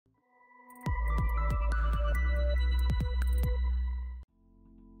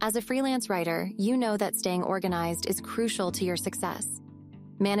As a freelance writer, you know that staying organized is crucial to your success.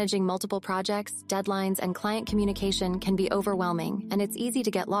 Managing multiple projects, deadlines, and client communication can be overwhelming, and it's easy to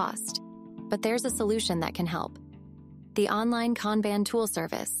get lost. But there's a solution that can help. The online Kanban Tool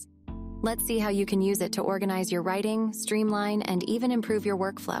service. Let's see how you can use it to organize your writing, streamline, and even improve your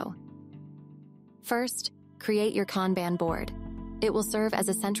workflow. First, create your Kanban board. It will serve as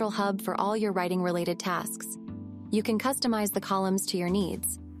a central hub for all your writing-related tasks. You can customize the columns to your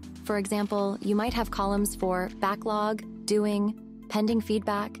needs. For example, you might have columns for backlog, doing, pending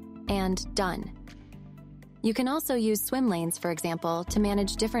feedback, and done. You can also use swim lanes, for example, to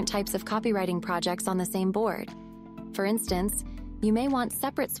manage different types of copywriting projects on the same board. For instance, you may want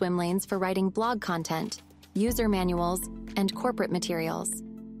separate swim lanes for writing blog content, user manuals, and corporate materials.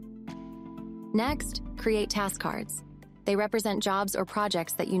 Next, create task cards. They represent jobs or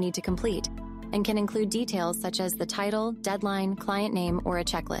projects that you need to complete and can include details such as the title, deadline, client name, or a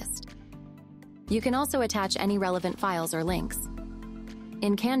checklist. You can also attach any relevant files or links.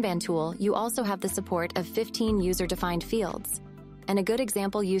 In Kanban Tool, you also have the support of 15 user-defined fields, and a good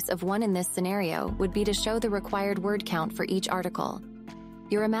example use of one in this scenario would be to show the required word count for each article.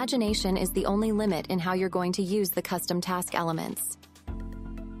 Your imagination is the only limit in how you're going to use the custom task elements.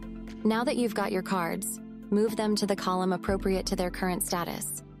 Now that you've got your cards, move them to the column appropriate to their current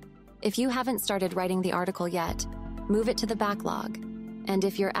status. If you haven't started writing the article yet, move it to the backlog, and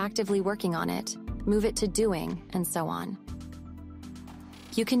if you're actively working on it, move it to doing, and so on.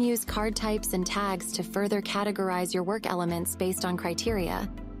 You can use card types and tags to further categorize your work elements based on criteria,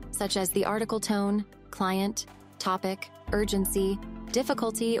 such as the article tone, client, topic, urgency,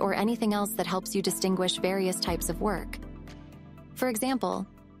 difficulty, or anything else that helps you distinguish various types of work. For example,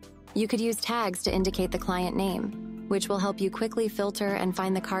 you could use tags to indicate the client name, which will help you quickly filter and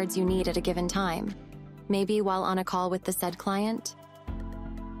find the cards you need at a given time, maybe while on a call with the said client.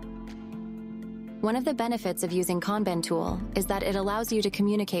 One of the benefits of using Kanban Tool is that it allows you to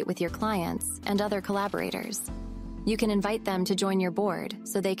communicate with your clients and other collaborators. You can invite them to join your board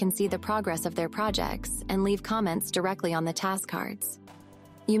so they can see the progress of their projects and leave comments directly on the task cards.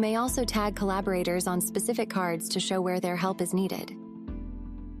 You may also tag collaborators on specific cards to show where their help is needed.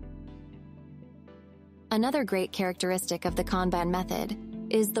 Another great characteristic of the Kanban method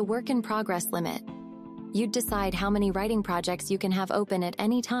is the work in progress limit. You'd decide how many writing projects you can have open at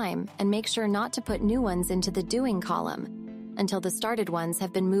any time and make sure not to put new ones into the doing column until the started ones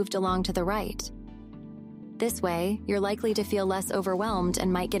have been moved along to the right. This way, you're likely to feel less overwhelmed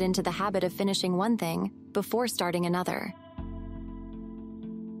and might get into the habit of finishing one thing before starting another.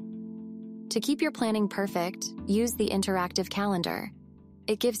 To keep your planning perfect, use the interactive calendar.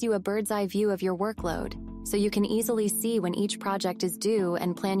 It gives you a bird's-eye view of your workload, so you can easily see when each project is due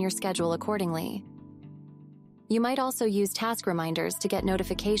and plan your schedule accordingly. You might also use task reminders to get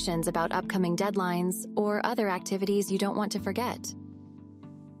notifications about upcoming deadlines or other activities you don't want to forget.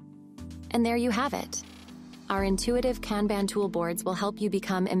 And there you have it. Our intuitive Kanban tool boards will help you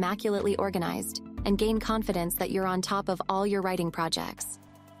become immaculately organized and gain confidence that you're on top of all your writing projects.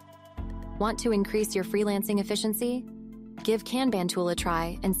 Want to increase your freelancing efficiency? Give Kanban Tool a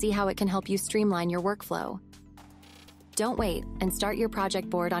try and see how it can help you streamline your workflow. Don't wait and start your project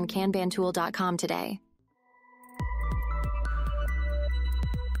board on kanbantool.com today.